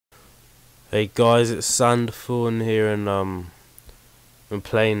Hey guys, it's Zanderthorn here, and I'm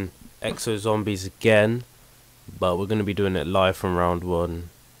playing EXO Zombies again, but we're gonna be doing it live from round one.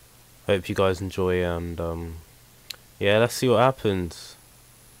 Hope you guys enjoy, and yeah, let's see what happens.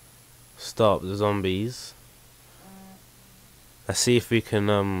 Start the zombies. Let's see if we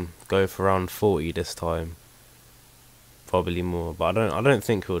can go for round 40 this time. Probably more, but I don't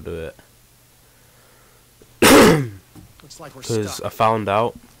think we'll do it. Looks like we're Because stuck. I found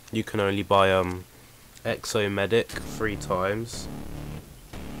out you can only buy EXO Medic 3 times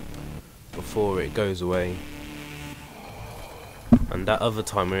before it goes away, and that other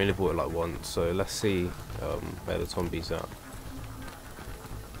time we only bought it like once. So let's see where the zombies are.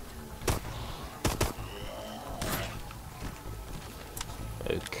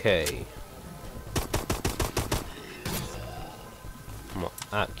 Okay, my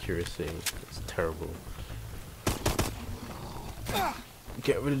accuracy is terrible.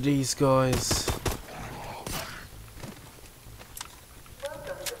 Get rid of these guys.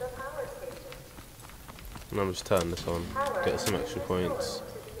 And I'm just turning this on, get some extra points.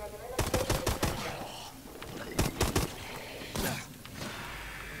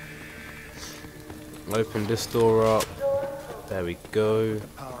 Open this door up. There we go.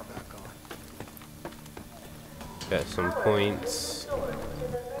 Power back on. Get some points.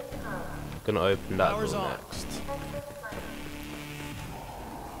 Gonna open that Power's door on. next.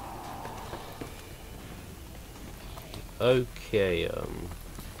 Okay,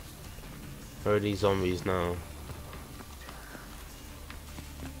 where are these zombies now?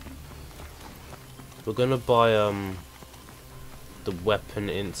 We're gonna buy the weapon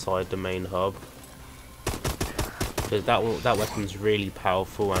inside the main hub, because that weapon's really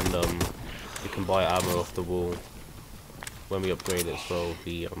powerful, and we can buy ammo off the wall. When we upgrade it, so it'll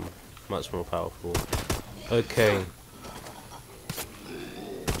be much more powerful. Okay.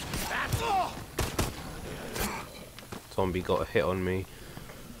 Zombie got a hit on me.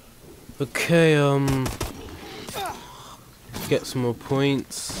 Okay, get some more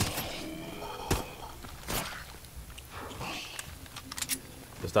points.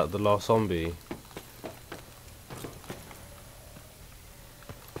 Is that the last zombie?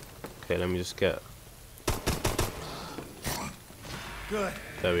 Okay, let me just get. Good.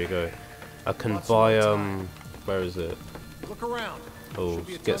 There we go. I can buy where is it? Look around. Oh, Should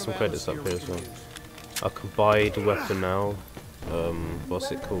be a get ton some of credits up atmosphere here as we well. can use. I can buy the weapon now.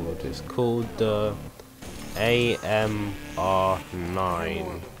 What's it called? It's called the AMR9.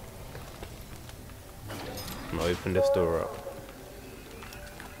 I'm gonna open this door up.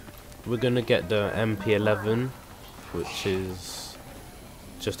 We're gonna get the MP11, which is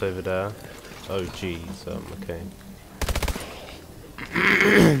just over there. Oh geez, okay.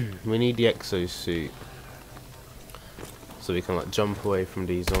 We need the EXO suit, so we can like jump away from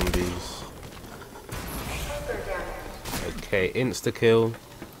these zombies. Okay, insta kill.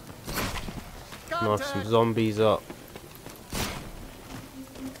 Knife some zombies up.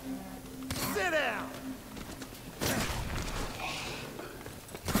 Sit down.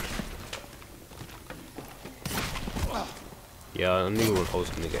 Yeah, I knew I was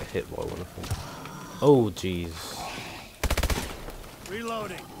gonna get hit by one of them. Oh jeez.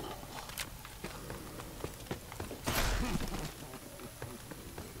 Reloading.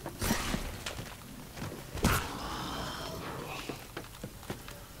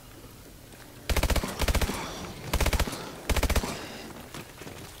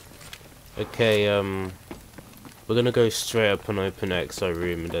 Okay, we're gonna go straight up and open EXO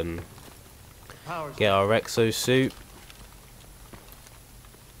room and then Power's get our EXO suit.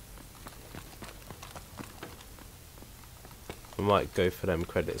 We might go for them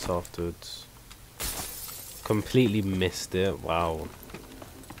credits afterwards. Completely missed it. Wow.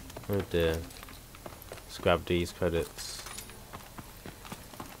 Oh dear. Let's grab these credits.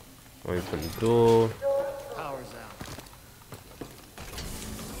 Open the door. Power's out.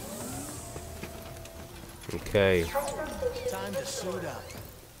 Okay. Time to suit up.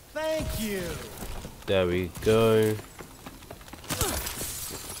 Thank you. There we go.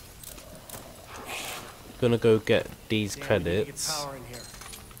 Gonna go get these Damn, we need to get credits. power in here.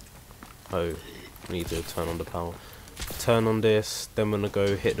 Oh, need to turn on the power. Turn on this, then we're gonna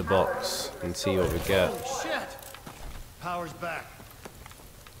go hit the box and see what we get. Holy shit. Power's back.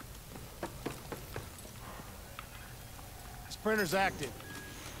 Sprinter's active.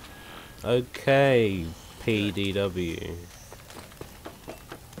 Okay, PDW.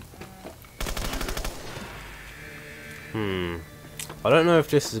 I don't know if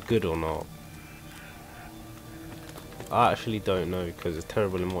this is good or not. I actually don't know because it's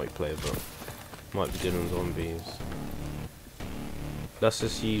terrible in multiplayer, but might be good on zombies. let's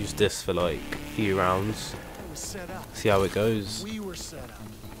just use this for like a few rounds. It was set up. See how it goes. We were set up.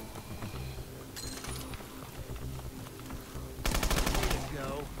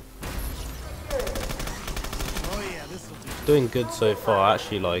 Go. Oh yeah, this will do. Doing good so far. I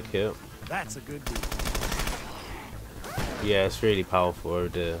actually like it. That's a good deal. Yeah, it's really powerful. Oh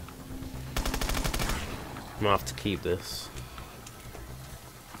dear. I'm gonna have to keep this.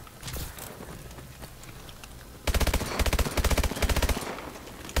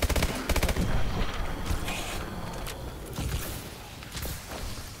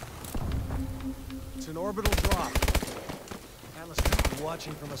 It's an orbital drop. Atlas could be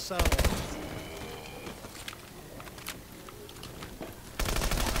watching from a satellite.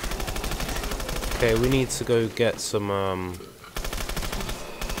 Okay, we need to go get some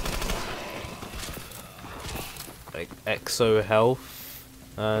like EXO health,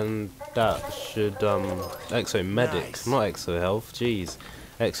 and that should EXO medic, Nice. not EXO health. Jeez,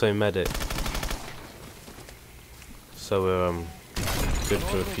 EXO medic. So we're good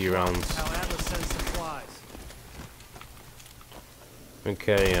for a few rounds. How Atlas sends supplies.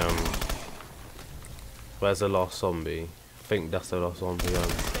 Okay, where's the last zombie? I think that's the last zombie.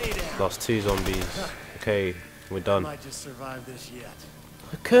 Stay down. Last two zombies. Okay, we're done. Might just survive this yet.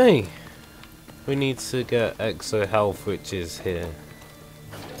 Okay, we need to get EXO health, which is here.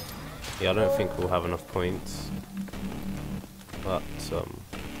 Yeah, I don't think we'll have enough points, but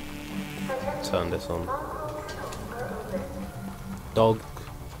turn this on. Dog,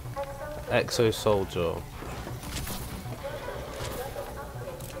 EXO soldier.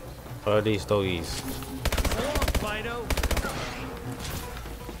 Where are these doggies? Fido.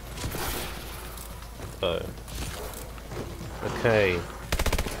 Oh. Okay.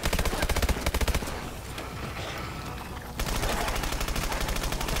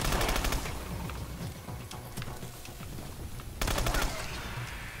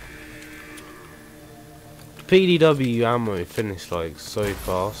 PDW ammo finished like so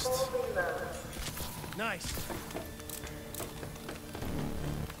fast. Nice.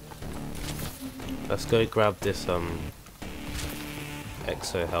 Let's go grab this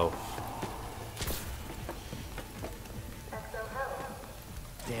EXO health.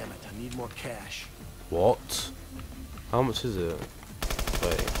 Damn it, I need more cash. What? How much is it?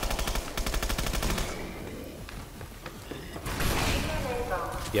 Wait.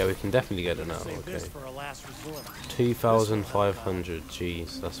 Yeah, we can definitely get it now. Save Okay. this for a last resort. 2,500.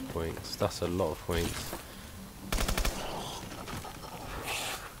 Jeez, that's points. That's a lot of points.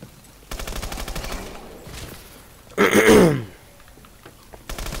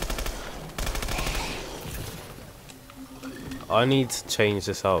 I need to change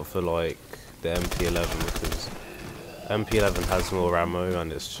this out for like the MP11 because MP11 has more ammo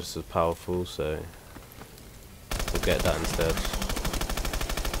and it's just as powerful, so we'll get that instead.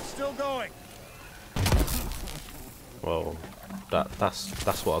 Still going. Well,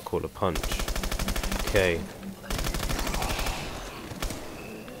 that's what I call a punch. Okay.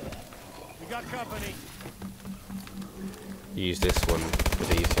 We got company. Use this one for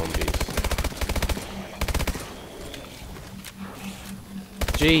these zombies.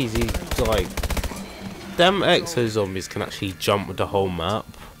 Jeez, he's like... Them EXO zombies can actually jump the whole map.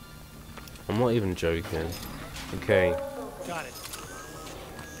 I'm not even joking. Okay, Got it.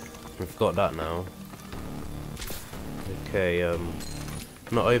 we've got that now. Okay, I'm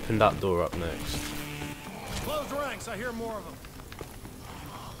gonna open that door up next. Close ranks, I hear more of them.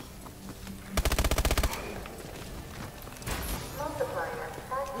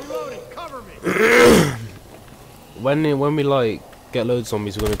 Reloading, cover me. When we like get loads of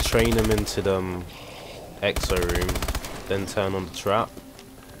zombies, we're gonna train them into the EXO room, then turn on the trap,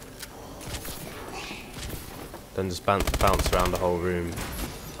 then just bounce around the whole room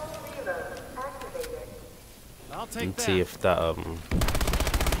I'll take and that. see if that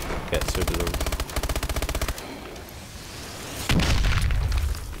gets rid of them.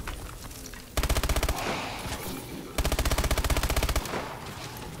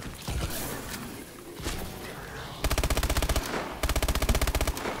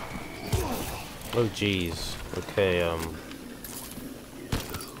 Oh jeez. Okay, I'm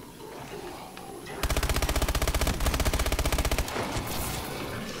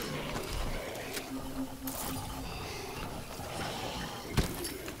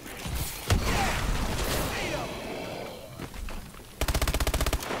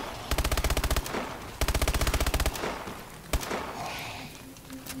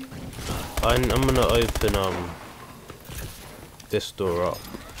gonna open this door up.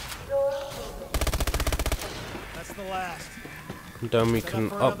 That's the last. Then we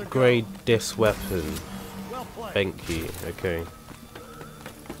can upgrade this weapon. Well played. Thank you. Okay.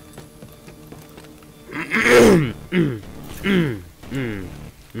 This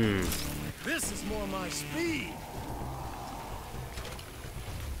is more my speed.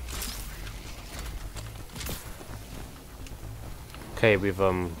 Okay, we've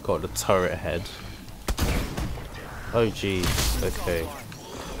got the turret head. Oh jeez, okay.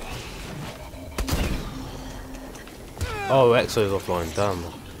 Oh, EXO's offline, damn.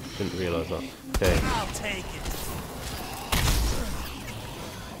 Didn't realise that. Okay. I'll take it.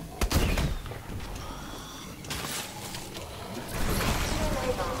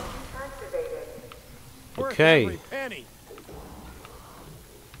 Okay.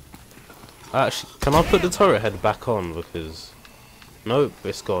 Actually, can I put the turret head back on? Because nope,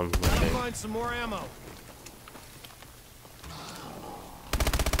 it's gone. Okay. Find some more ammo.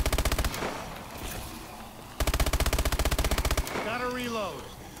 Gotta reload.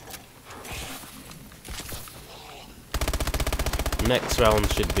 Next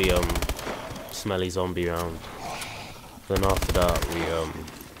round should be smelly zombie round. Then after that we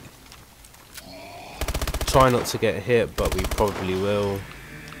try not to get hit, but we probably will.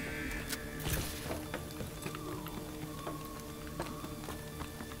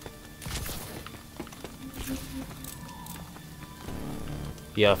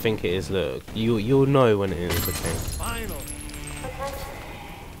 Yeah, I think it is. Look, you'll know when it is. Okay. Final.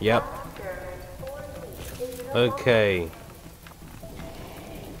 Yep. Okay.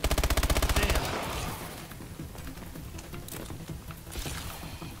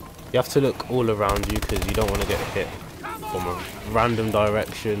 You have to look all around you because you don't want to get hit from a random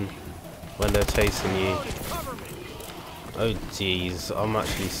direction when they're chasing you. Oh jeez, I'm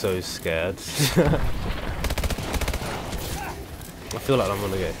actually so scared. I feel like I'm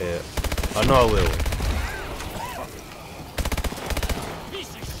gonna get hit. I know I will.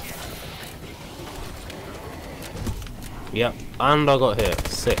 Yep, and I got hit.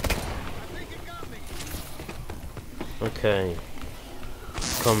 Sick. Okay.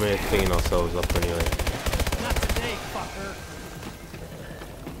 Come here, clean ourselves up anyway. Not today, fucker.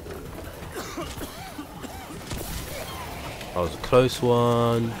 That was a close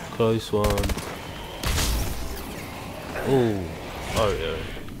one. Close one. Ooh. Oh yeah.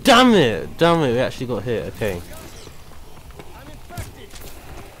 Damn it! Damn it! We actually got hit. Okay.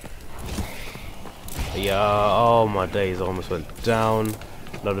 Yeah. Oh my days! I almost went down.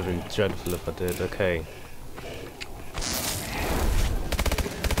 That would have been dreadful if I did. Okay.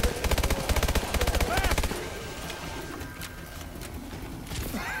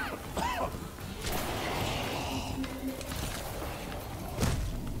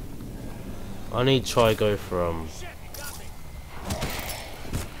 I need to try go for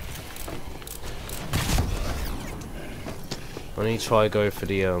I need to try go for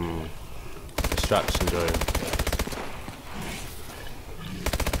the distraction drone.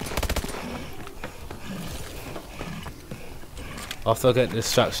 After I get the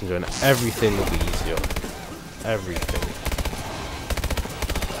distraction drone, everything will be easier. Everything.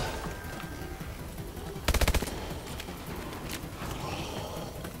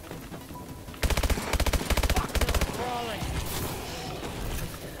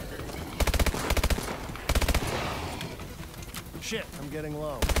 Shit, I'm getting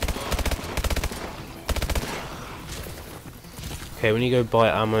low. Okay, when you go buy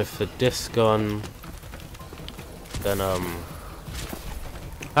ammo for this gun, then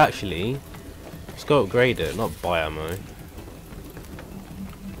actually, let's go upgrade it, not buy ammo.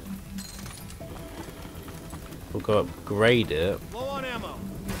 We'll go upgrade it. Low on ammo.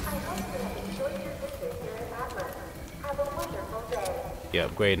 Yeah,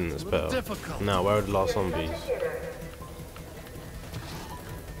 upgrading is better. Difficult. Now, where are the last zombies?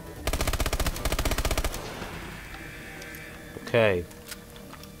 Okay.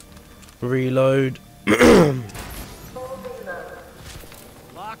 Reload.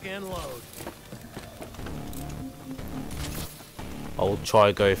 Lock and load. I'll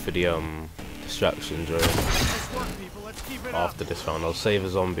try go for the distraction drone Nice work, people. Let's keep it after this round. I'll save a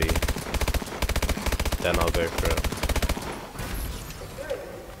zombie. Then I'll go for it.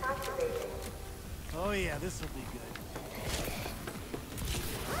 Oh yeah, this will be good.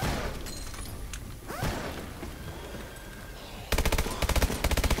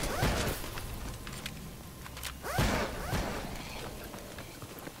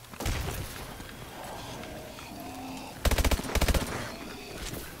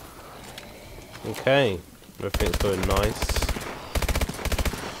 Okay, everything's going nice.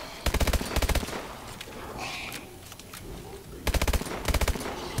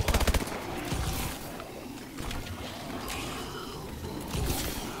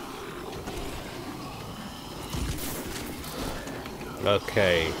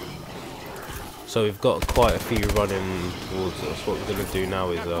 Okay, So we've got quite a few running towards us. What we're gonna do now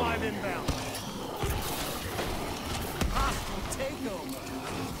is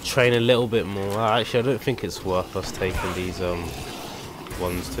train a little bit more. Actually, I don't think it's worth us taking these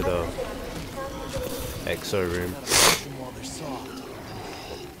ones to the EXO room.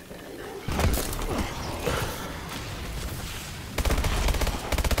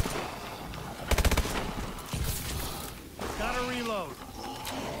 Gotta reload.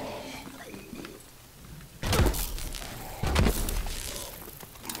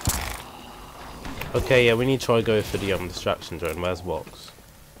 Okay, yeah, we need to try go for the distraction drone. Where's Vox?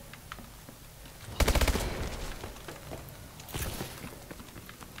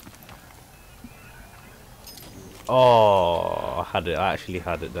 Oh, I had it. I actually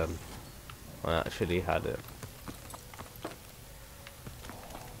had it then. I actually had it.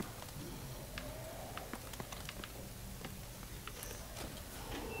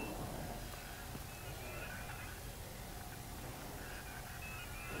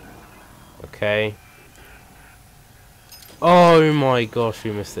 Okay. Oh my gosh,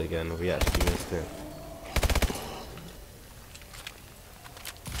 we missed it again. We actually missed it.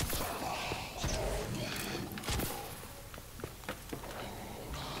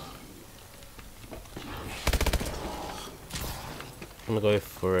 I'm gonna go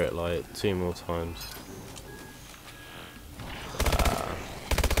for it like 2 more times.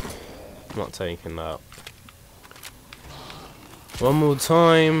 I'm not taking that. 1 more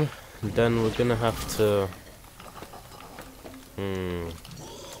time, then we're gonna have to.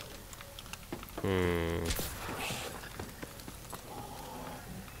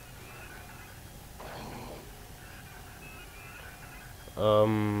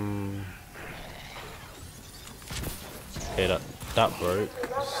 Okay, that broke.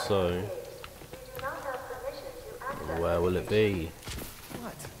 So where will it be?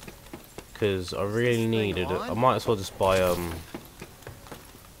 Because I really needed it. I might as well just buy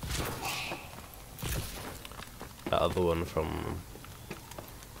that other one from.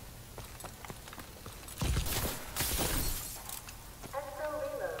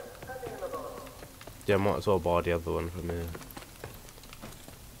 Yeah, I might as well buy the other one from here.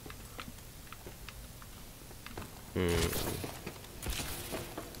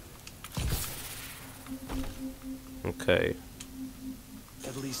 Okay.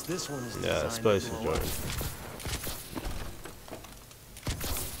 At least this one is Yeah, explosive drone.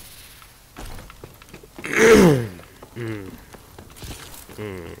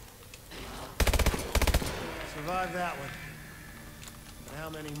 Survive that one. But how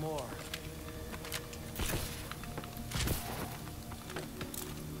many more?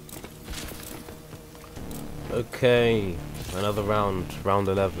 Okay, another round, round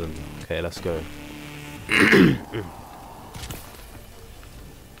 11. Okay, let's go.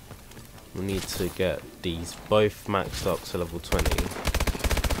 We need to get these both maxed up to level 20.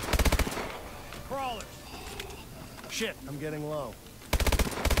 Crawlers. Shit, I'm getting low.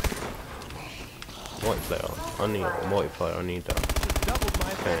 Multiplayer. I need multiplayer. I need that. Doubled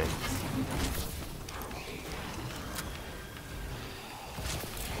my Okay.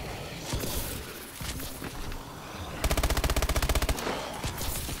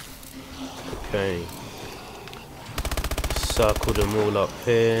 Okay. Circle them all up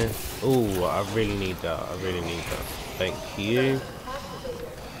here. Oh, I really need that. I really need that. Thank you.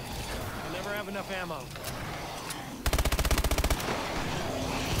 I never have enough ammo.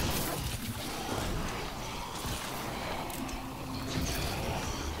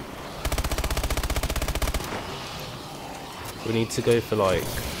 We need to go for like.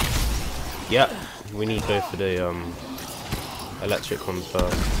 Yeah, we need to go for the electric ones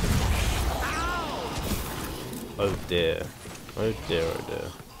first. Oh dear. Oh dear, oh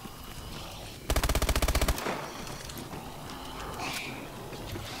dear.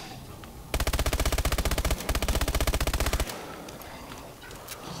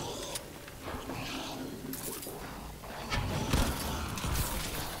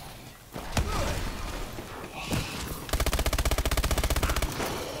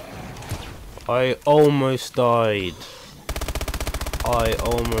 I almost died. I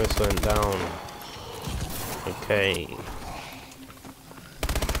almost went down. Okay.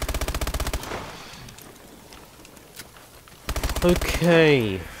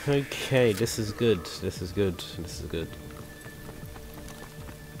 Okay, okay, this is good, this is good, this is good.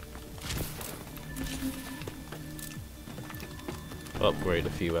 Upgrade a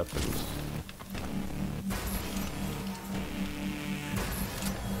few weapons.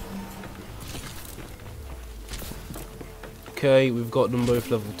 Okay, we've got them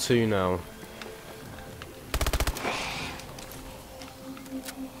both level 2 now.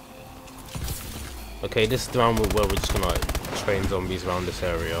 Okay, this is the round where we're just gonna like train zombies around this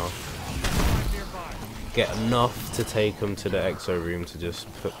area. Get enough to take them to the EXO room to just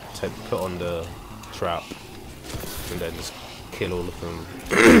put on the trap, and then just kill all of them.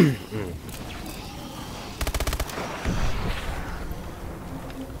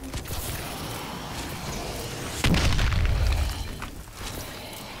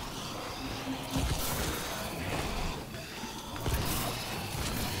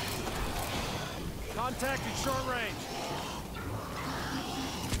 Contact at short range.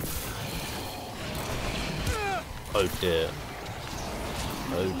 Oh dear.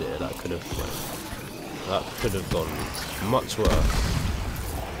 Oh dear, that could have gone much worse.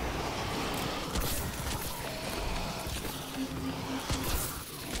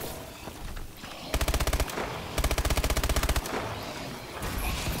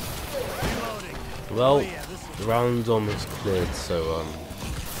 Reloading. Well, Oh, yeah, the round's almost cleared, so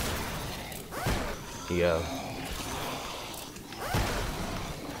yeah.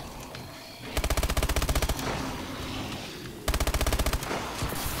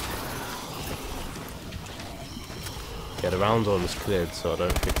 Yeah, the round's almost cleared, so I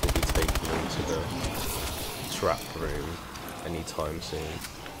don't think we'll be taking them to the trap room anytime soon.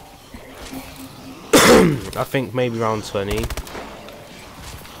 I think maybe round 20.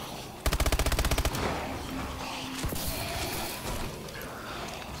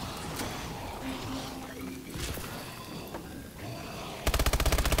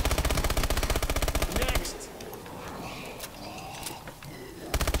 next.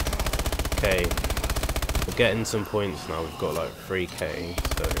 Okay, we're getting some points now. We've got like 3k,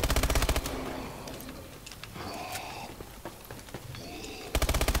 so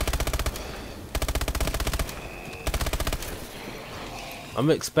I'm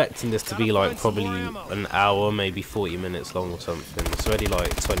expecting this to be like probably an hour, maybe 40 minutes long or something. It's already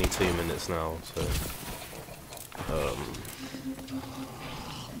like 22 minutes now, so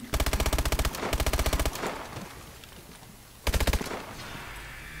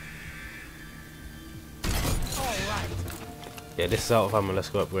yeah, this is out of ammo. Let's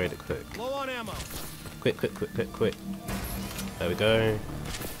go upgrade it quick. Low on ammo. Quick. There we go.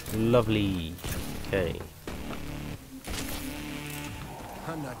 Lovely. Okay.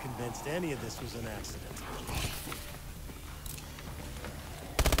 I'm not convinced any of this was an accident.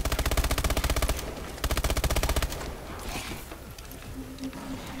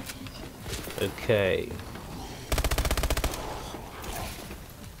 Okay.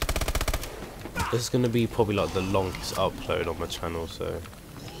 This is going to be probably like the longest upload on my channel, so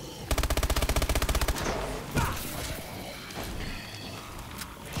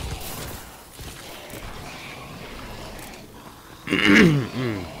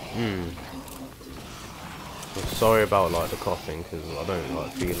I'm sorry about like the coughing because I don't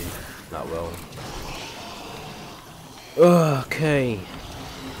like feeling that well. Okay.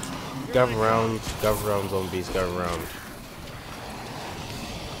 Gather round zombies, gather round.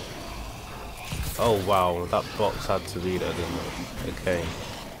 Oh wow, that box had to be there, didn't it? Okay.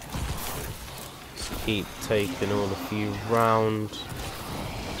 Just keep taking all of you round.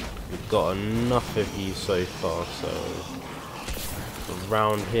 We've got enough of you so far, so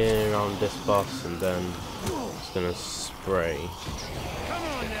around here, around this bus, and then it's gonna spray. Come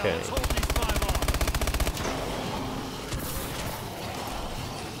on now, Okay. let's hold these 5 off.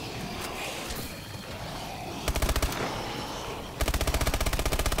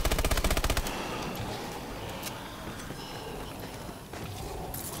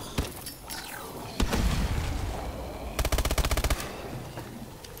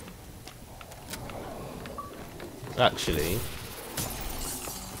 Actually,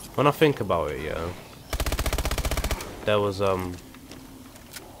 when I think about it, yeah, there was I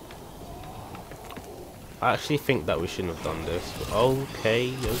actually think that we shouldn't have done this.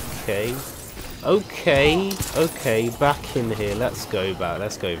 Okay, back in here. Let's go back.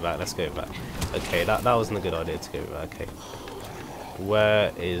 Okay, that wasn't a good idea to go back. Okay,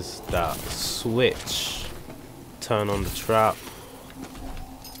 where is that switch? Turn on the trap.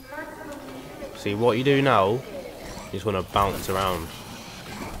 See what you do now. You just want to bounce around.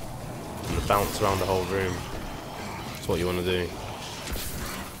 You want to bounce around the whole room. That's what you want to do.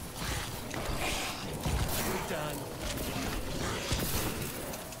 Done.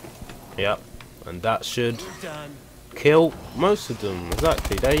 Yep. And that should Done. kill most of them.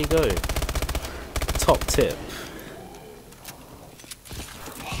 Exactly. There you go. Top tip.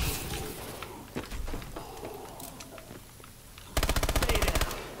 Stay down.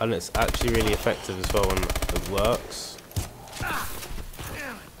 And it's actually really effective as well when it works.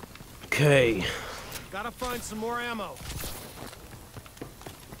 Damn it. Okay. Gotta find some more ammo.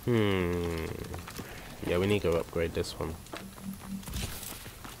 Yeah, we need to upgrade this one.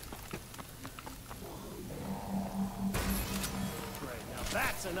 Great. Now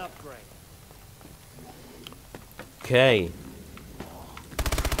that's an upgrade. Okay.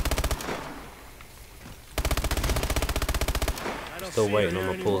 I don't Still see waiting her on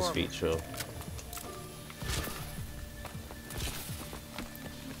here the pause anymore. feature.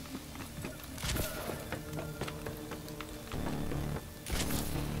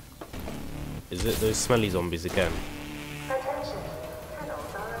 Is it those smelly zombies again?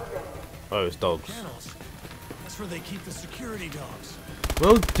 Oh, it's dogs. Kennels. That's where they keep the security dogs.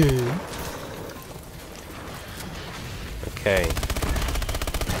 Well done. Okay.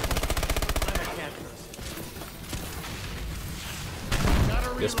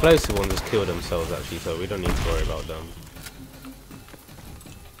 The explosive ones just kill themselves actually, so we don't need to worry about them.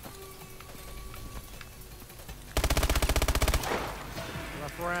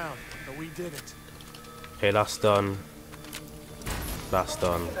 Rough round, but we did it. Okay, that's done. That's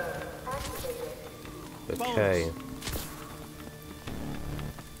done. Okay.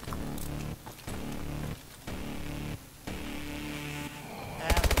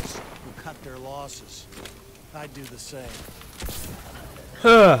 Atlas will cut their losses. I'd do the same.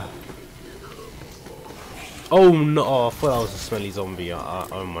 Oh no! Oh, I thought that was a smelly zombie.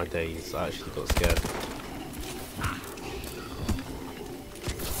 Oh my days! I actually got scared.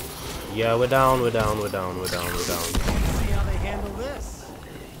 Yeah, we're down. We're down. We're down. We're down. We're down. See how they handle this.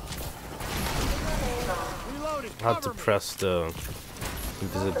 Reloading. I had to press the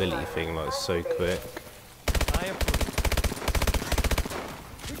invisibility thing like so quick. I approve.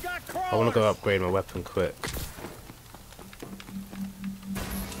 We got I want to go upgrade my weapon quick.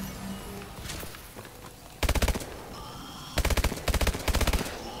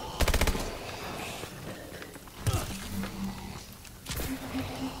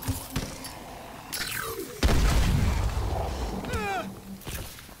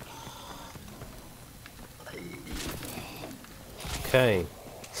 Okay.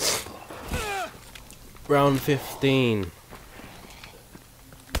 Round 15.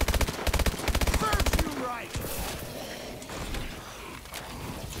 Serves you right.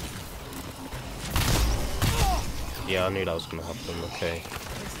 Yeah, I knew that was gonna happen. Okay.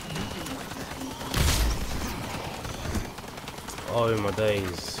 Oh my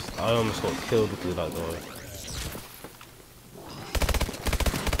days! I almost got killed because of that guy.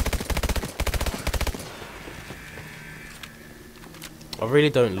 I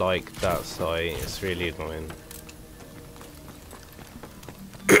really don't like that site, it's really annoying.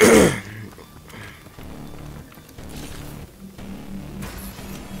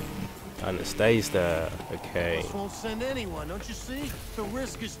 And it stays there, okay. This won't send anyone, don't you see? The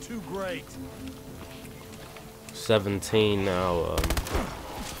risk is too great. 17 now,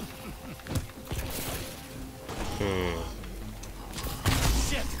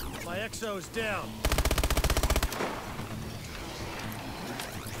 Shit! My EXO's down.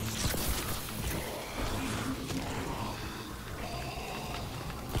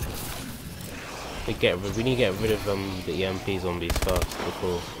 We need to get rid of the EMP zombies first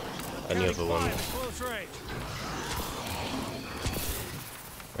before any other ones. Close range.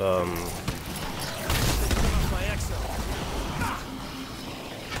 My EXO.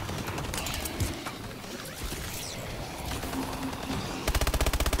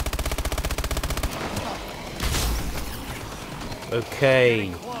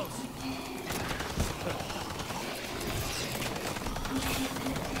 Okay. Close.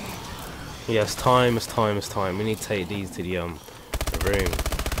 Yes, time is time is time. We need to take these to the room.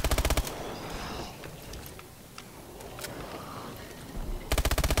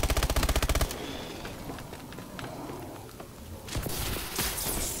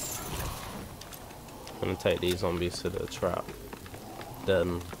 I'm gonna take these zombies to the trap.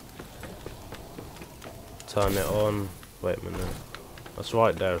 Then turn it on. Wait a minute. That's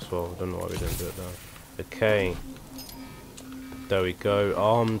right there as well. I don't know why we didn't do it there. Okay. There we go.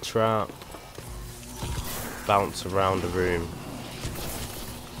 Arm trap. Bounce around the room.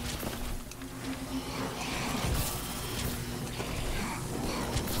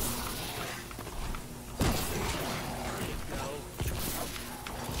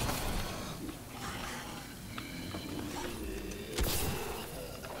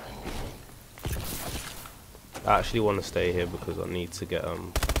 I actually want to stay here because I need to get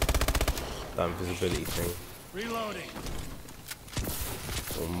that invisibility thing. Reloading.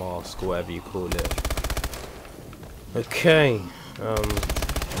 Or mask, or whatever you call it. Okay.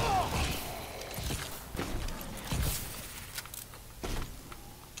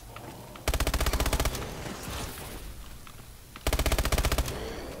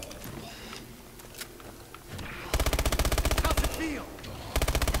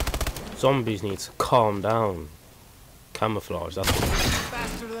 Zombies need to calm down. Camouflage, that's what.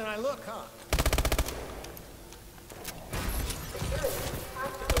 Faster than I look, huh?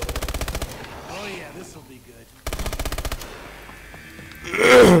 Oh yeah, this'll be good.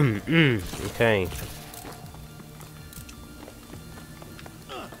 Okay.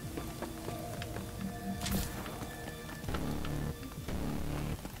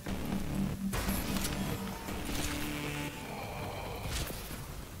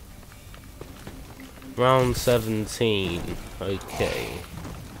 Round 17. Okay.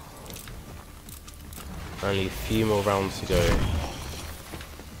 Only a few more rounds to go.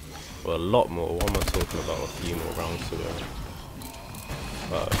 Well, a lot more. What am I talking about? A few more rounds to go.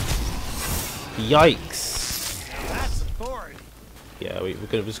 Yikes! That's authority. Yeah, we're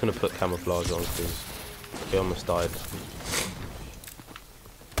just gonna put camouflage on because we almost died.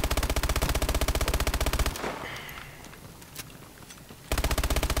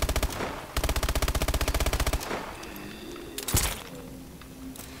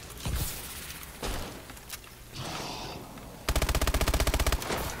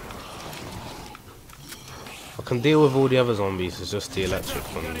 I can deal with all the other zombies, it's just the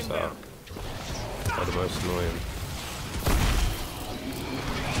electric ones that are the most annoying.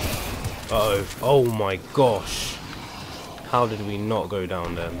 Uh-oh. Oh my gosh. How did we not go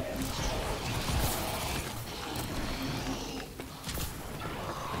down then?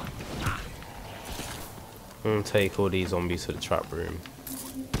 I'm gonna take all these zombies to the trap room.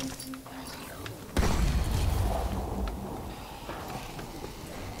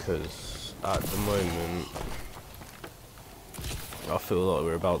 Because at the moment I feel like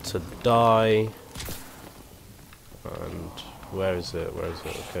we're about to die. And where is it? Where is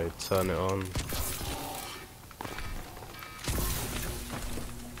it? Okay, turn it on.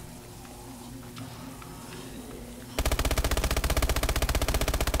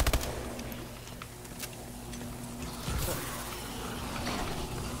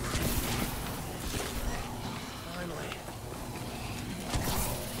 Finally.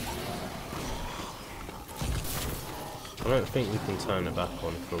 I don't think we can turn it back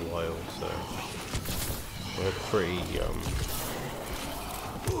on for a while, so we're pretty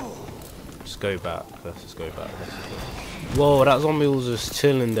just go back. Let's just go back. Let's just go. Whoa, that zombie was just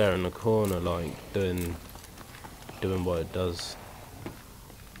chilling there in the corner, like doing what it does.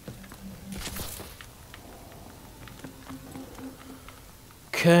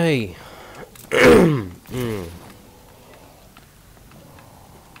 Okay.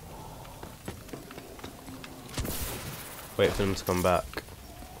 Wait for them to come back.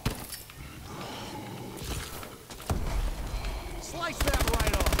 Slice that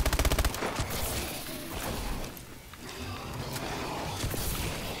right off.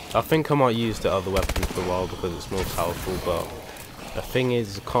 I think I might use the other weapon for a while because it's more powerful, but the thing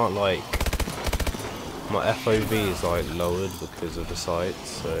is, I can't, like, my FOV is like lowered because of the sights,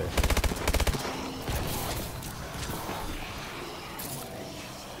 so.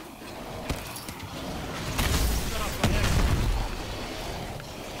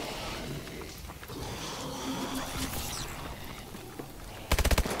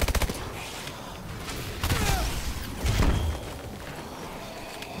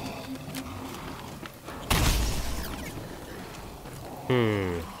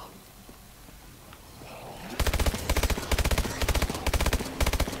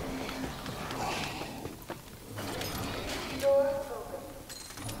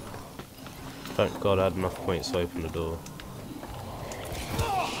 Thank God I had enough points to open the door.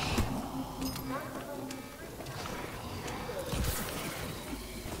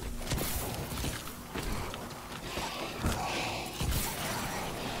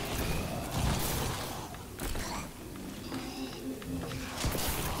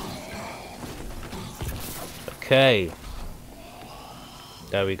 Okay.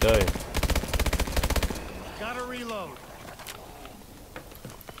 There we go. Gotta reload.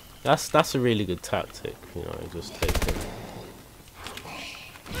 That's a really good tactic, you know, just taking.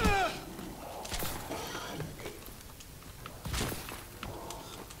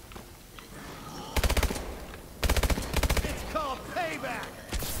 It's called payback.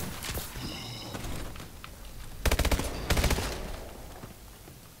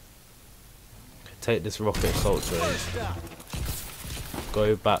 Take this rocket assault drone. First up.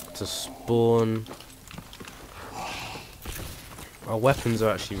 Go back to spawn. Our weapons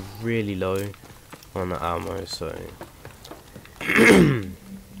are actually really low on the ammo, so.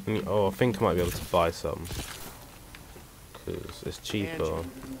 Oh, I think I might be able to buy some. Because it's cheaper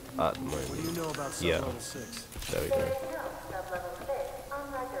at the moment. What do you know about Yeah. sub-level 6? There we go.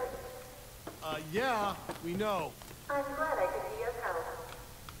 Yeah, we know. I'm glad I could be of help.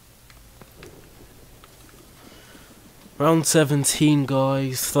 Round 17,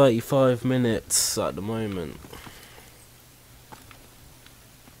 guys. 35 minutes at the moment.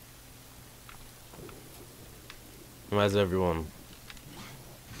 Where's everyone?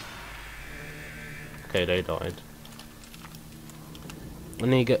 Okay, they died. I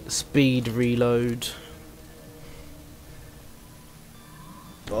need to get speed reload.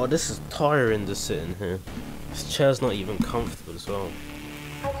 Oh, this is tiring just sitting here. This chair's not even comfortable as well.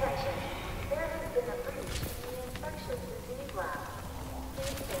 Attention. There has been a breach in the infectious disease lab.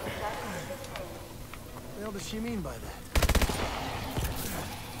 Please stay safely contained. What the hell does she mean by that?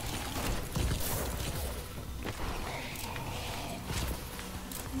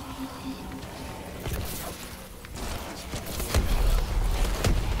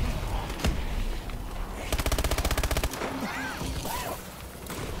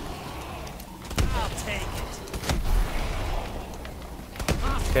 I'll take it.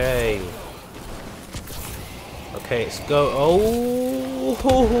 Okay. Okay, let's go. Oh,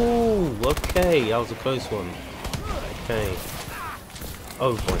 okay, that was a close one. Okay.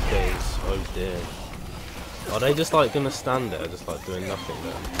 Oh my days. Oh dear. Are they just like gonna stand there, just like doing nothing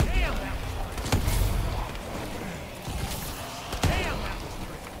there?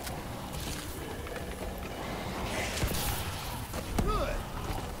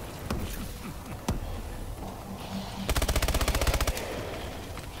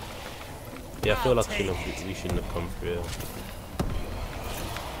 Yeah, I feel like we shouldn't have come through here.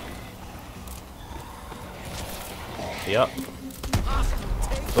 Yep.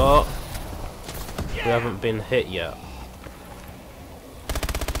 But we haven't been hit yet.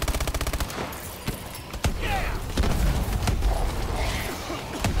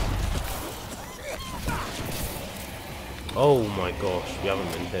 Oh my gosh, we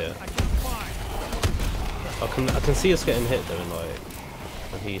haven't been hit. I can see us getting hit though in like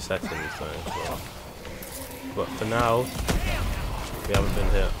a few seconds though. But for now, we haven't been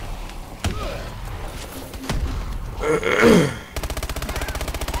hit.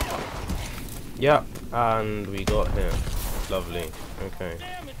 Yep, and we got him. Lovely. Okay.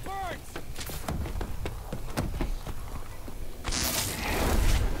 Damn, it burns!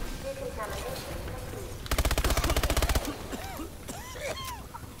 Decontamination complete.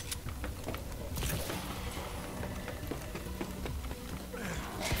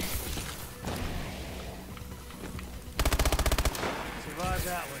 Survived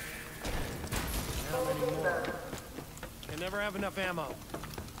that one. How many more? Can never have enough ammo.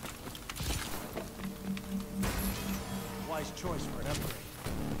 Wise choice for an upgrade.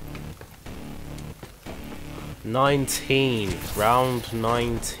 19. Round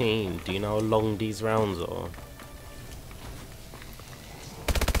 19. Do you know how long these rounds are?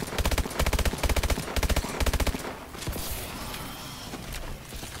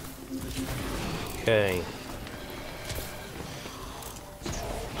 Okay.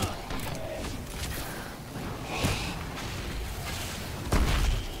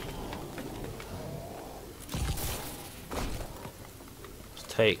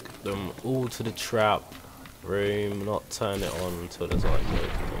 Take them all to the trap room, not turn it on until there's like loads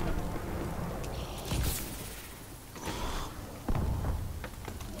of them.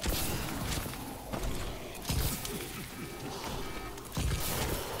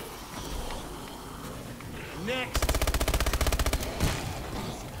 Next!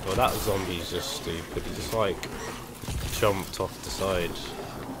 Well, that zombie's just stupid. He just like jumped off the side.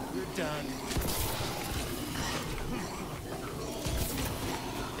 You're done.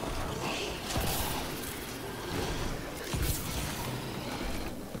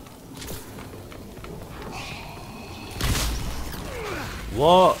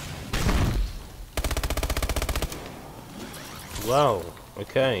 What? Wow,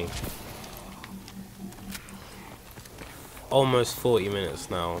 okay. Almost 40 minutes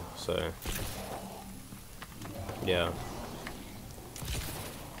now, so yeah.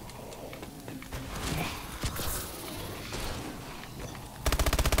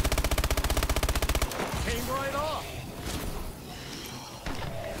 Came right off.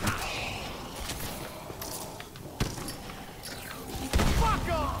 Fuck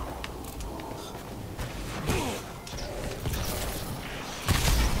off!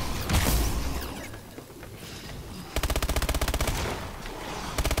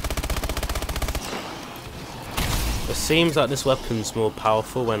 It seems like this weapon's more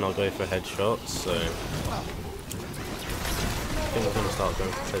powerful when I go for headshots, so I think I'm gonna start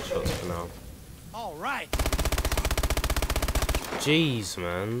going for headshots for now. All right. Jeez,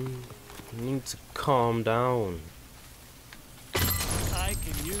 man. You need to calm down. I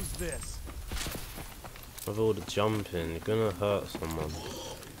can use this. With all the jumping, you're gonna hurt someone.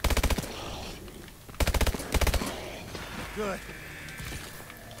 Good.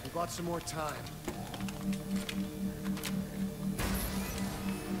 We bought some more time.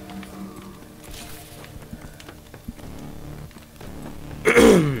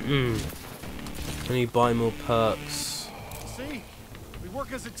 Can you buy more perks? See? We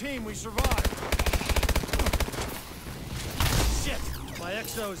work as a team, we survive. Shit! My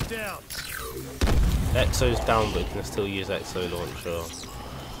EXO is down. EXO's down, but you can still use EXO launcher.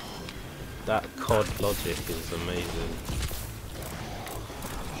 That COD logic is amazing.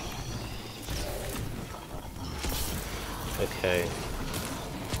 Okay.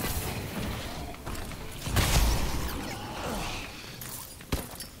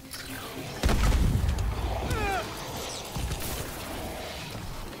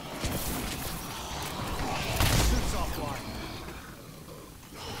 Suit's offline.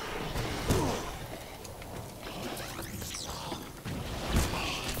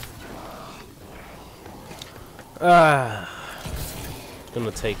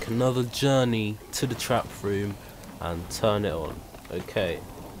 Gonna take another journey to the trap room and turn it on. Okay.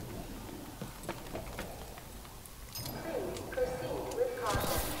 Please proceed with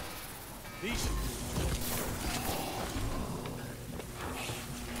caution. These.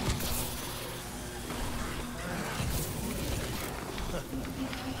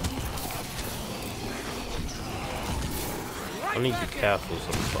 I need to be careful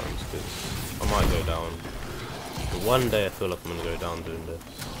sometimes because I might go down. But one day I feel like I'm gonna go down doing this.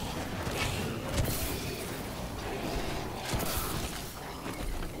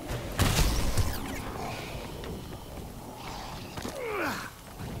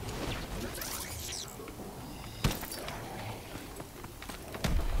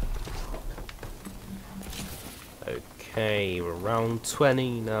 Okay, we're round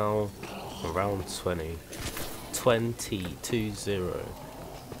 20 now. Round 20. 20-0.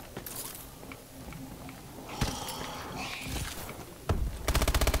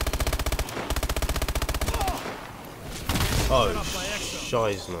 Oh,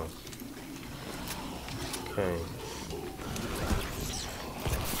 Scheisner. Okay.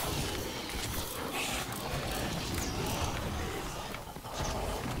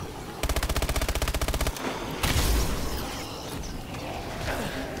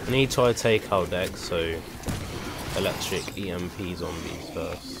 I need to try to take out the EXO electric EMP zombies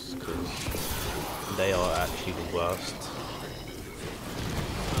first, because they are actually the worst.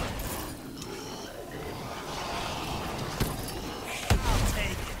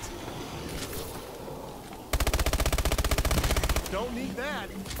 Don't need that.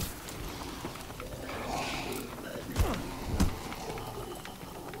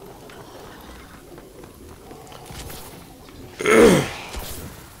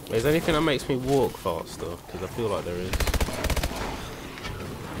 Is there anything that makes me walk faster? Because I feel like there is.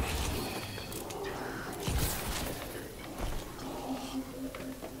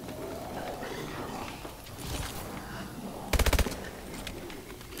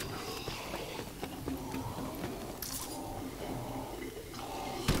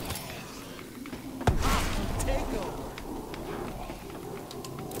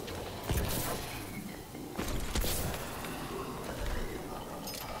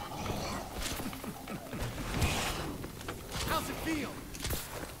 How's it feel?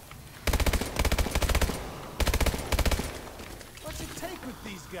 What's it take with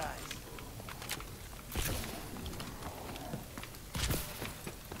these guys?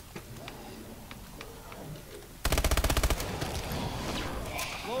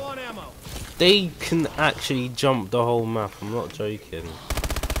 Low on ammo. They can actually jump the whole map, I'm not joking.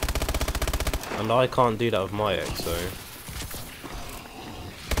 And I can't do that with my EXO.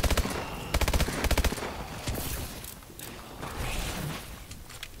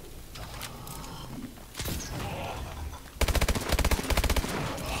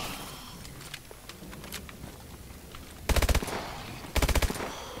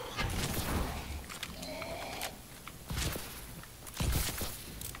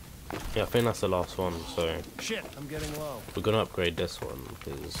 Yeah, I think that's the last one, so Shit, I'm getting low. we're gonna upgrade this one,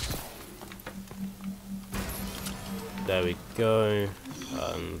 because there we go,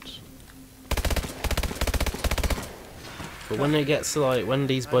 and but when it gets to like, when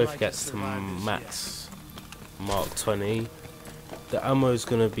these both gets to max Mark 20, the ammo is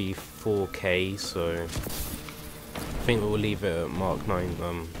gonna be 4k, so I think we'll leave it at Mark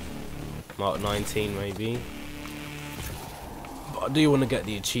 19 maybe. But I do want to get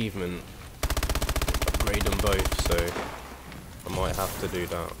the achievement, upgrade them both, so I might have to do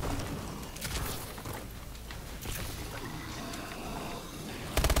that.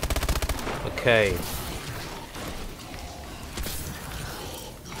 Okay.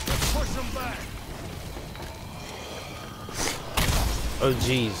 Let's push them back. Oh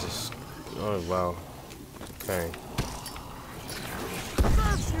Jesus. Oh wow. Okay.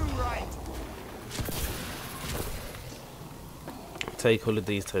 Serves you right. Take all of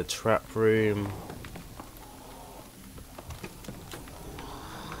these to the trap room.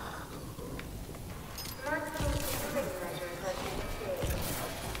 Maximum security measures have been initiated.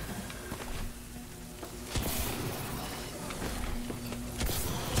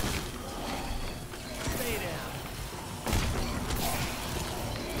 Stay down.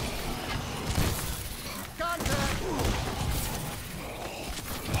 Contact.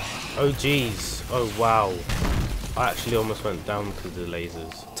 Oh jeez. Oh wow. I actually almost went down because of the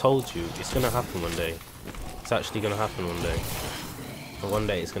lasers. Told you, it's gonna happen one day. It's actually gonna happen one day. And one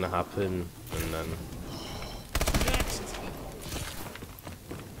day it's gonna happen, and then... Next.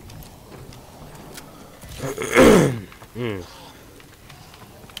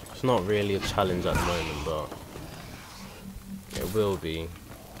 It's not really a challenge at the moment, but it will be.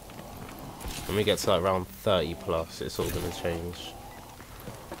 When we get to like round 30 plus, it's all gonna change.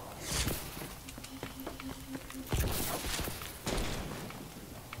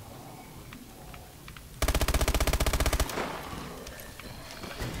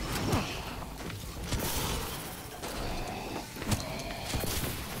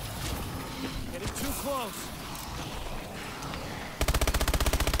 Getting too close.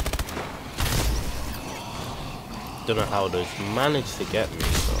 Don't know how those managed to get me,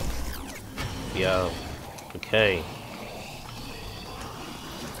 but yeah, okay.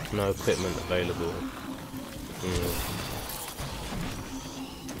 No equipment available.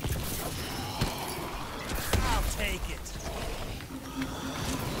 I'll take it.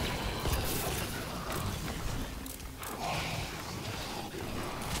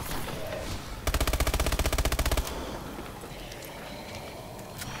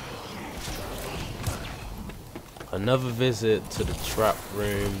 Another visit to the trap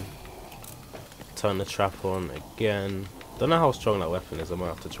room. Turn the trap on again. Don't know how strong that weapon is, I might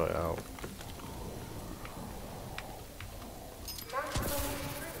have to try it out.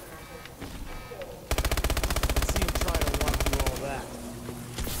 Let's see him try to walk through all that.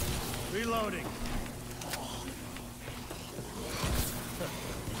 Reloading.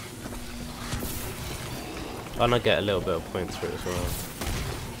 And I get a little bit of points for it as well.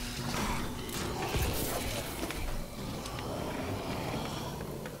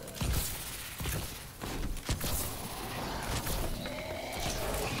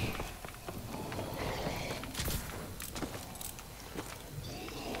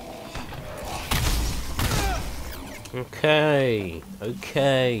 Okay,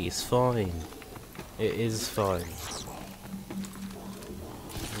 okay, it's fine. It is fine.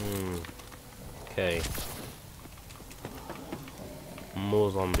 Okay.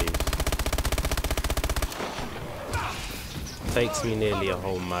 More zombies. Takes me nearly a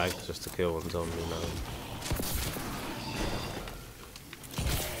whole mag just to kill one zombie now.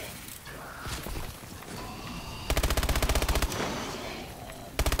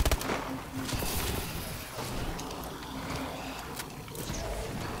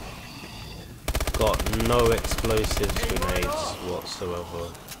 Got no explosives grenades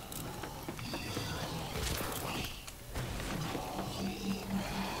whatsoever.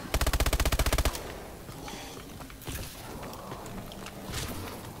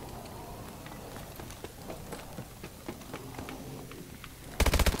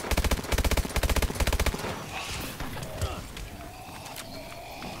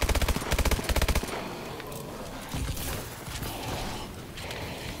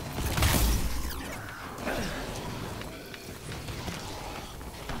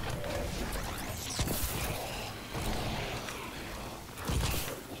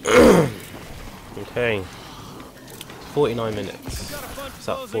 Okay, 49 minutes. It's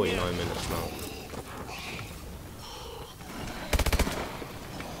at 49 minutes now.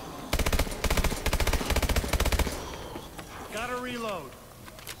 Gotta reload.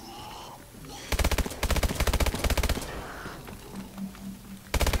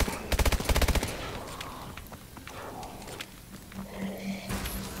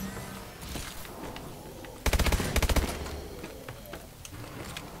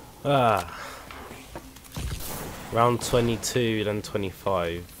 Round 22, then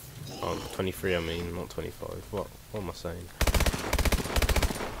 25. Oh, 23 I mean, not 25. What am I saying?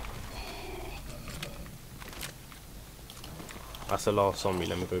 That's the last zombie.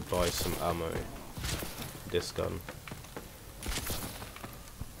 Let me go buy some ammo. This gun.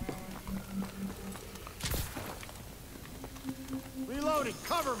 Reloading.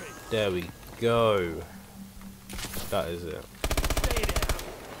 Cover me. There we go. That is it. Stay down.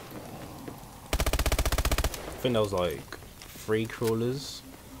 I think that was like 3 crawlers.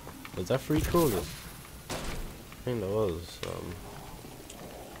 Was that 3 crawlers? I think there was.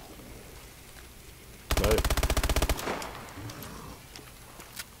 Nope.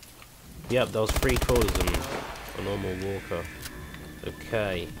 Yep, there was 3 crawlers and a normal walker.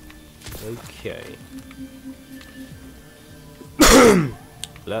 Okay. Okay.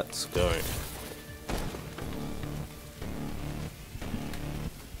 Let's go.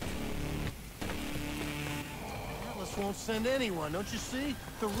 Atlas won't send anyone, don't you see?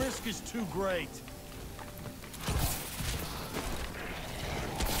 The risk is too great.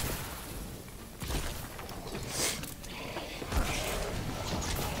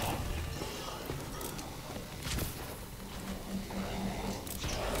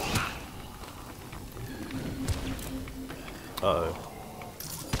 Uh-oh.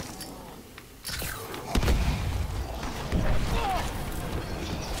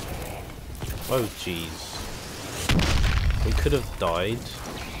 Oh jeez. We could have died.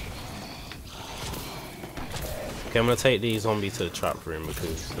 Okay, I'm gonna take the zombie to the trap room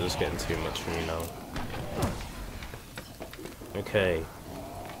because they're just getting too much for me now. Okay.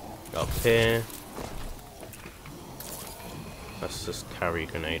 Up here. Let's just carry a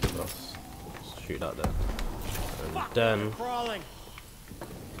grenade with us. Let's shoot that there. And then Crawling.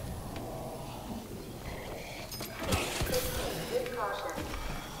 Good caution.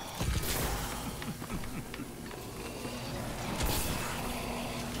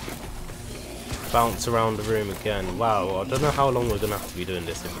 bounce around the room again. Wow, I don't know how long we're gonna have to be doing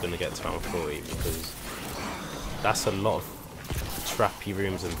this if we're gonna get to round 40, because that's a lot of trappy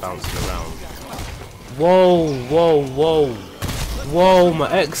rooms and bouncing around. Whoa, whoa, whoa, whoa! My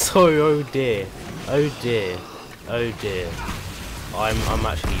EXO, oh dear, oh dear, oh dear. I'm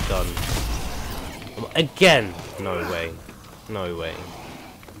actually done. Again! No way, no way.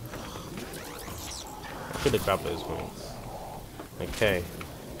 I could have grabbed those ones. Okay.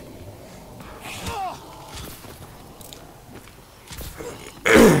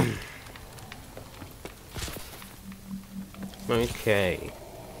 Okay.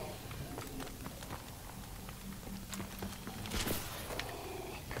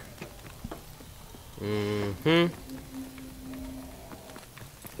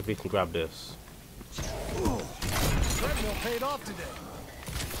 If we can grab this. Treadmill paid off today.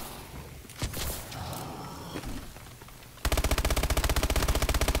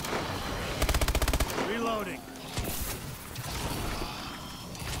 Reloading.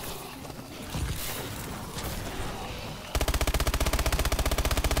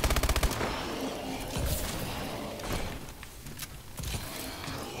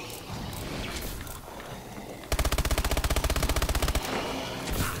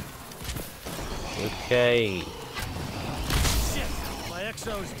 Okay. Shit, my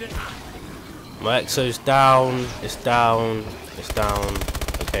EXO's dead. My EXO's down. It's down. It's down.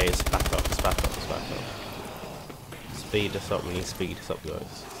 Okay, it's back up. It's back up. It's back up. Speed this up. We need to speed this up,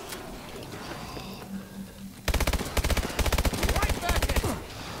 guys. Right back in.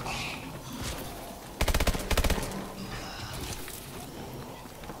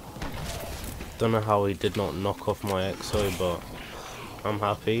 Don't know how he did not knock off my EXO, but I'm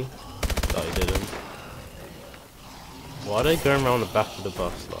happy that he didn't. Why are they going around the back of the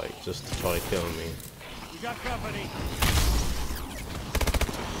bus, like, just to try to kill me? You got company.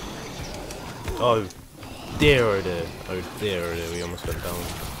 Oh dear, oh dear, oh dear, oh dear, we almost went down.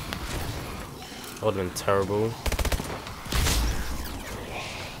 That would have been terrible.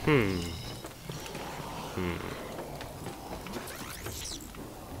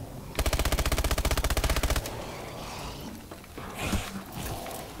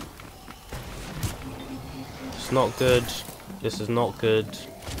 It's not good. This is not good.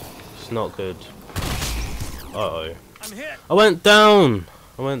 It's not good. Uh-oh. I'm hit. I went down!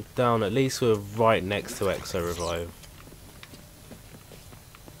 I went down. At least we're right next to EXO Revive.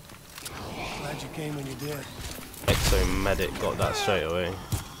 Glad you came when you did. EXO Medic got that straight away.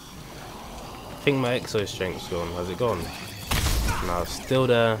 I think my EXO strength's gone. Has it gone? No, it's still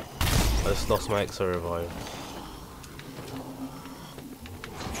there. I just lost my EXO Revive.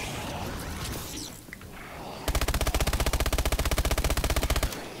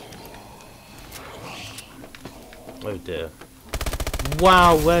 Oh dear.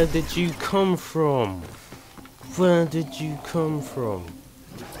 Wow, where did you come from? Where did you come from?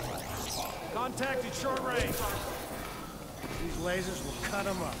 Contact at short range. These lasers will cut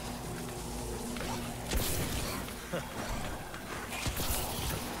them up.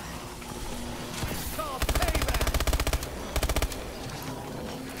 Call payback.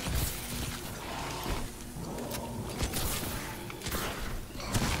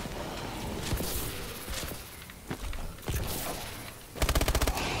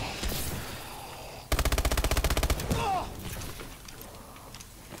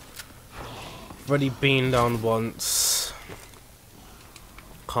 already been down once.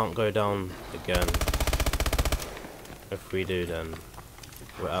 Can't go down again. If we do, then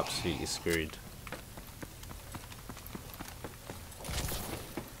we're absolutely screwed.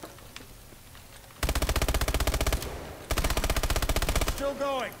 Still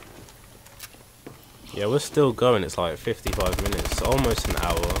going. Yeah, we're still going. It's like 55 minutes, almost an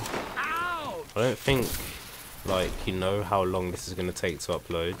hour. Ow! I don't think, like, you know how long this is going to take to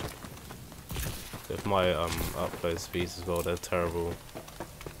upload. If my upload speeds as well, they're terrible.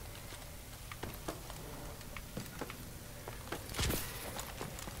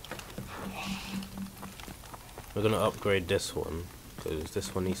 We're going to upgrade this one, because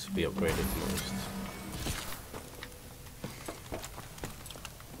this one needs to be upgraded most.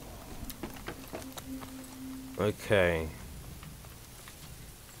 Okay.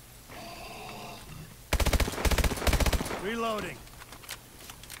 Reloading.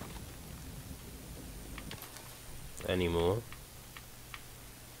 Any more?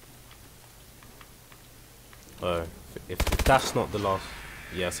 Oh, if that's not the last...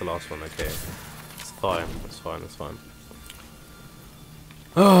 Yeah, it's the last one, okay. It's fine, it's fine, it's fine.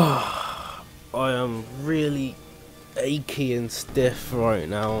 I am really achy and stiff right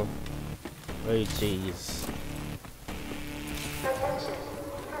now. Oh jeez. Attention,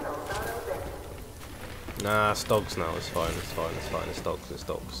 tunnels are open. Nah, it's dogs now, it's fine, it's fine, it's fine, it's dogs, it's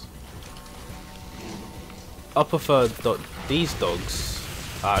dogs. I prefer these dogs.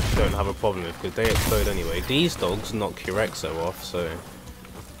 I actually don't have a problem with because they explode anyway. These dogs knock your EXO off, so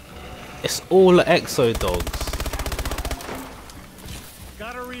it's all EXO dogs.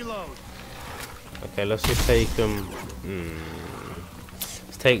 Gotta reload. Okay, let's just take them.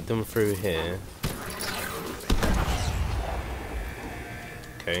 Let's take them through here.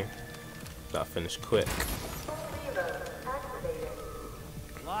 Okay, that finished quick. Reload activated.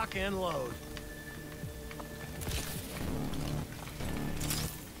 Lock and load.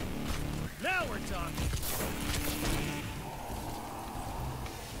 Now we're talking.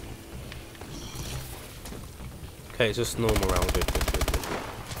 Okay, it's just normal round. Good.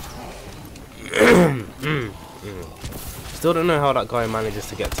 Still don't know how that guy manages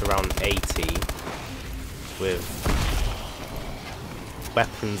to get to round 80 with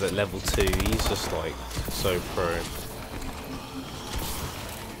weapons at level 2. He's just like so pro.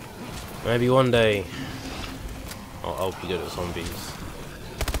 Maybe one day I'll be good at zombies.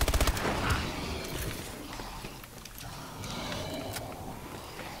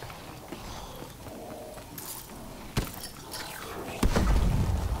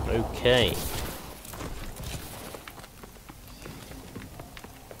 Okay.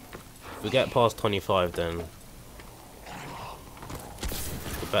 If we get past 25, then we're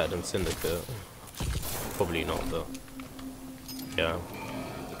better than Syndicate. Probably not, but yeah.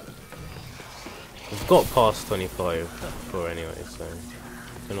 We've got past 25 before anyway, so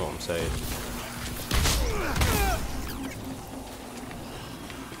you know what I'm saying.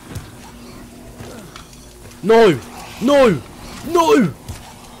 No! No! No!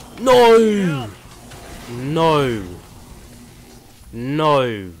 No! No!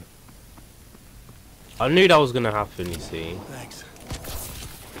 No! I knew that was gonna happen, you see. Thanks.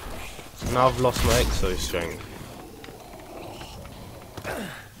 Now I've lost my EXO strength.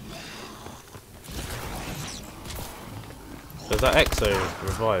 Does that EXO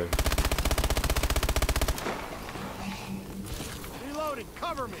revive? Reloading.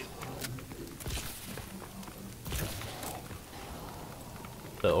 Cover me.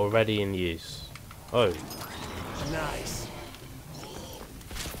 They're already in use. Oh. Nice.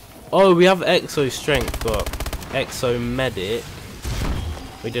 Oh, we have EXO strength, but EXO medic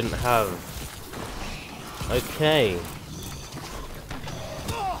we didn't have. Okay.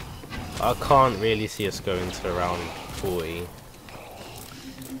 I can't really see us going to around 40.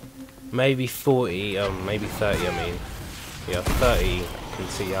 Maybe 40, maybe 30, I mean. Yeah, 30 I can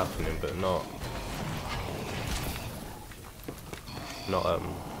see happening, but not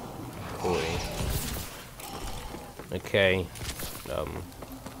 40. Okay.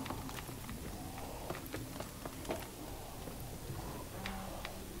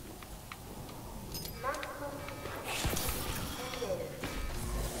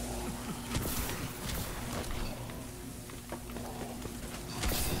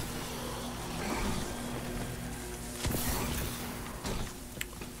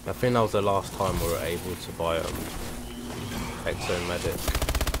 I think that was the last time we were able to buy EXO medic.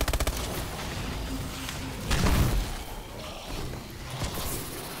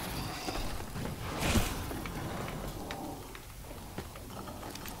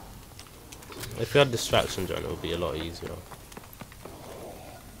 If we had distraction drone, it would be a lot easier.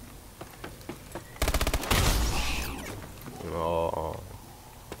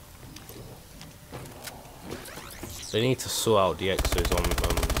 They need to sort out the exos on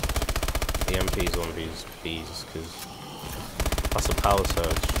EMPs on these bees, because that's a power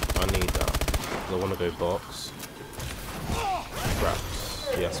surge. I need that. I want to go box. Traps.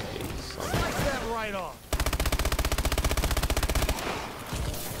 Yes, please. Slice that right off.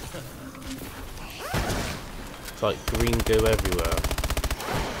 It's like green goo everywhere.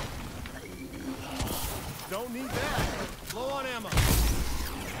 Don't need that. Low on ammo.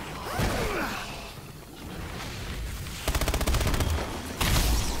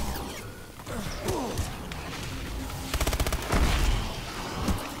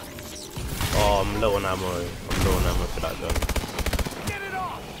 Oh, I'm low on ammo. I'm low on ammo for that gun. Get it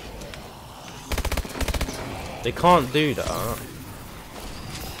off. They can't do that.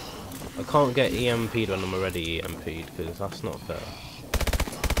 I can't get EMP'd when I'm already EMP'd, because that's not fair.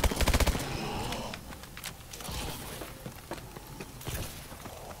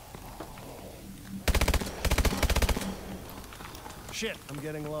 Shit, I'm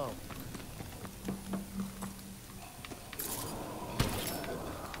getting low.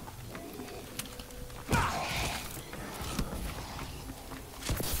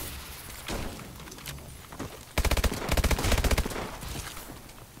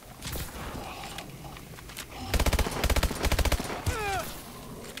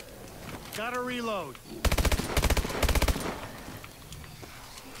 Gotta reload.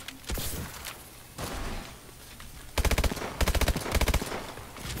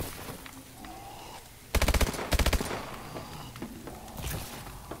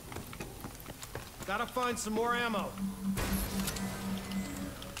 Gotta find some more ammo.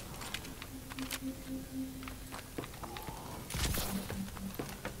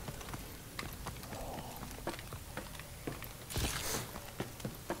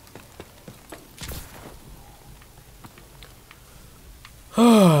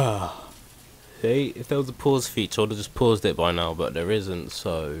 See, if there was a pause feature, I would have just paused it by now, but there isn't,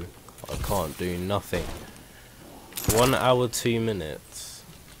 so I can't do nothing. 1 hour 2 minutes.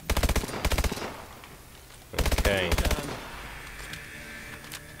 Okay.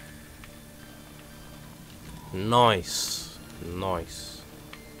 Nice. Nice.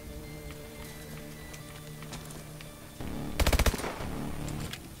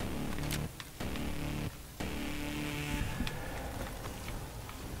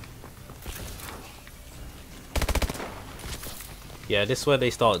 Yeah, this is where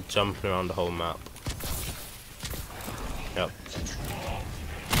they start jumping around the whole map. Yep.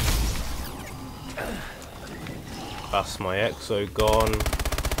 That's my EXO gone.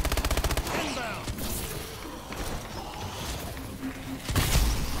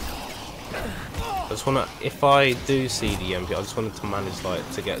 I just wanna, if I do see the EMP, I just wanted to manage like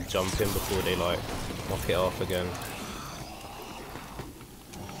to get a jump in before they like knock it off again.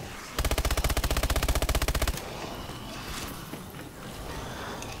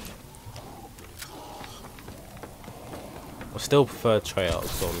 I still prefer try out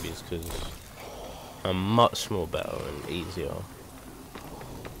zombies because I'm much more better and easier.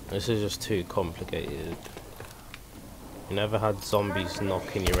 This is just too complicated. You never had zombies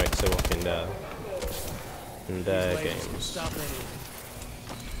knocking your EXO off in their games.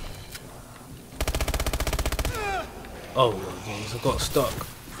 Oh, I got stuck.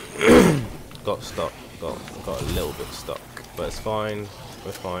 got stuck. Got a little bit stuck, but it's fine.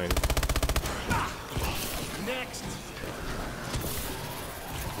 We're fine. Next.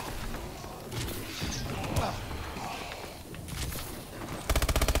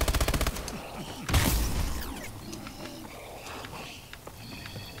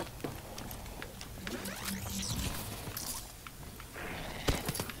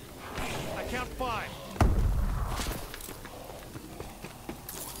 I count 5.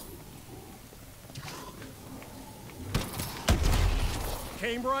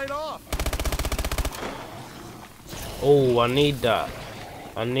 Came right off. Oh, I need that.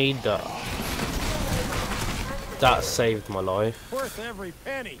 I need that. That saved my life. Worth every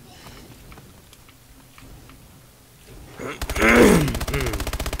penny.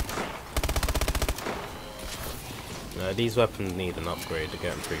 No, these weapons need an upgrade. They're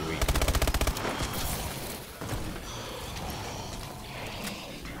getting pretty weak now.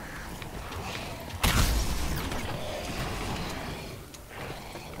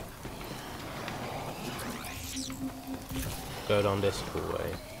 Go down this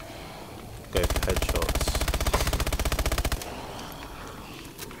hallway. Go for headshots.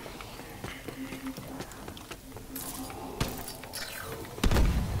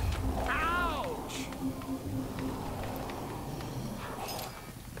 Ouch!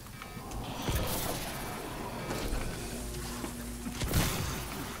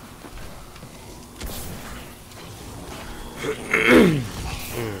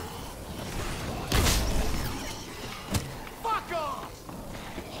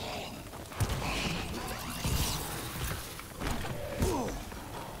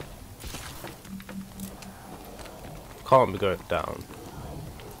 can't be going down.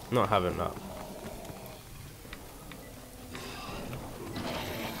 Not having that.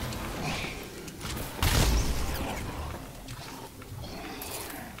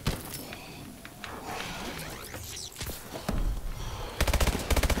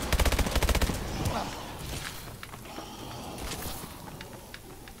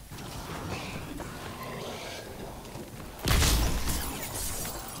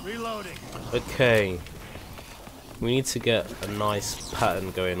 Reloading. Okay. We need to get a nice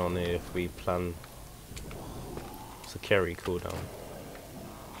pattern going on here if we plan security cooldown.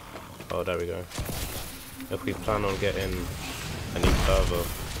 Oh, there we go. If we plan on getting any further.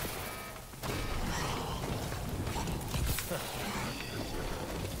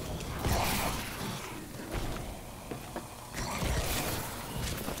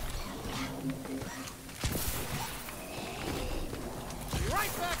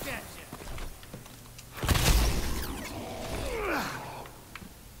 Right back at you.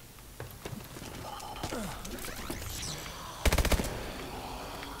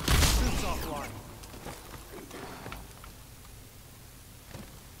 Suits offline.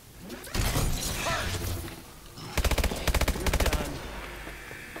 You're done.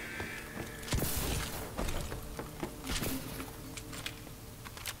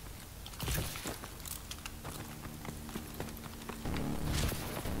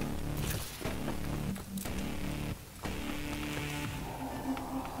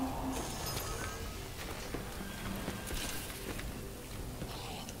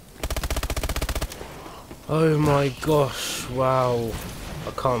 Oh my gosh, wow.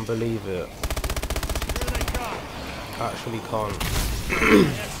 I can't believe it. Here they come. Actually can't.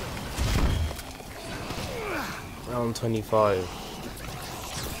 EXO. Round 25.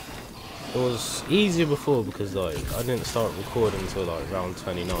 It was easier before because like I didn't start recording until like round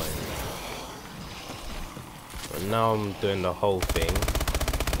 29. But now I'm doing the whole thing.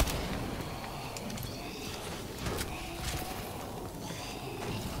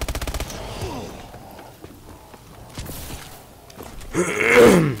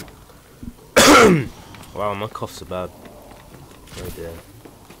 Wow, my coughs are bad. Oh dear.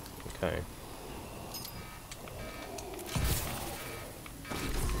 Okay.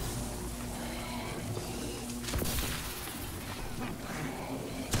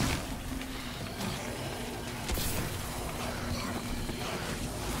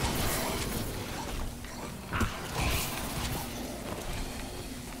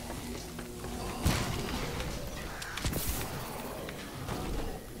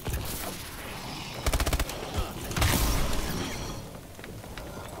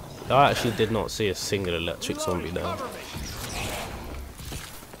 I actually did not see a single electric zombie there. Cover me.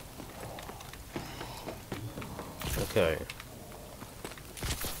 Okay.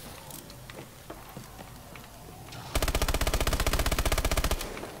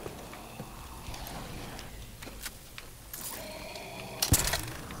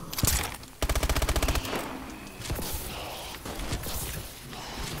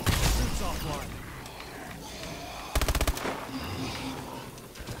 Suits offline.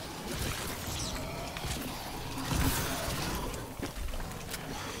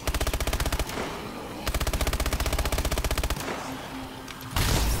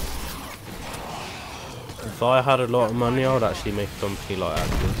 If I had a lot of money, I would actually make a company like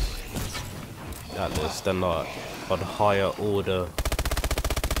Atlas. Then like I'd hire all the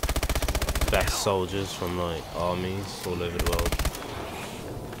best soldiers from like armies all over the world.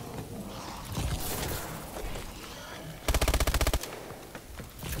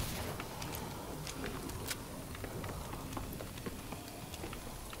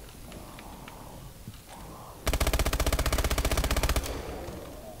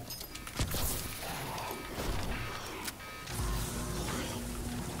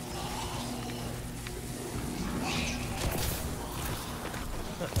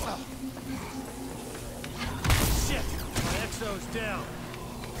 Shit. My EXO's down.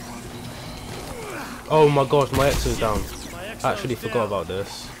 Oh my gosh, my EXO's down. My EXO's I actually forgot down. about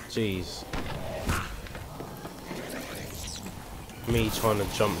this. Jeez. Me trying to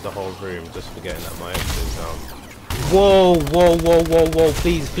jump the whole room, just forgetting that my EXO's down. Whoa, whoa, whoa, whoa, whoa,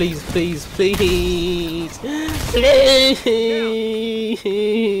 please, please, please, please, please.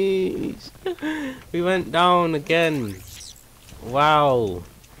 We went down again. Wow.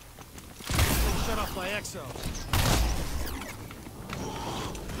 Shut off my EXO.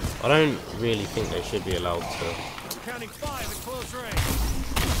 I don't really think they should be allowed to. I'm counting 5 at close range.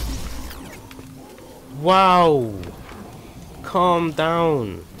 Wow. Calm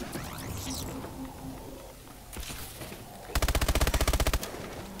down.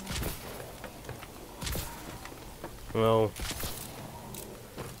 Well,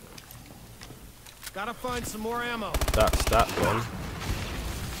 Gotta find some more ammo. that's that one.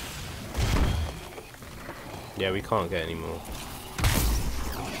 Yeah, we can't get any more.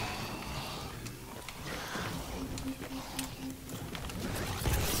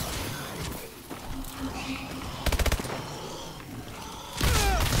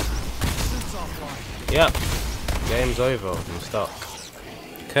 Suit's offline. Yep. Game's over. I'm stuck.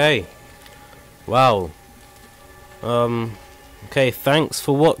 Okay. Wow. Okay, thanks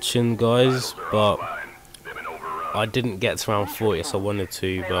for watching, guys, but I didn't get to round 40, so I wanted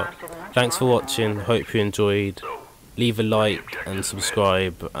to, but thanks for watching. Hope you enjoyed. Leave a like and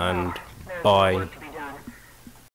subscribe, and bye.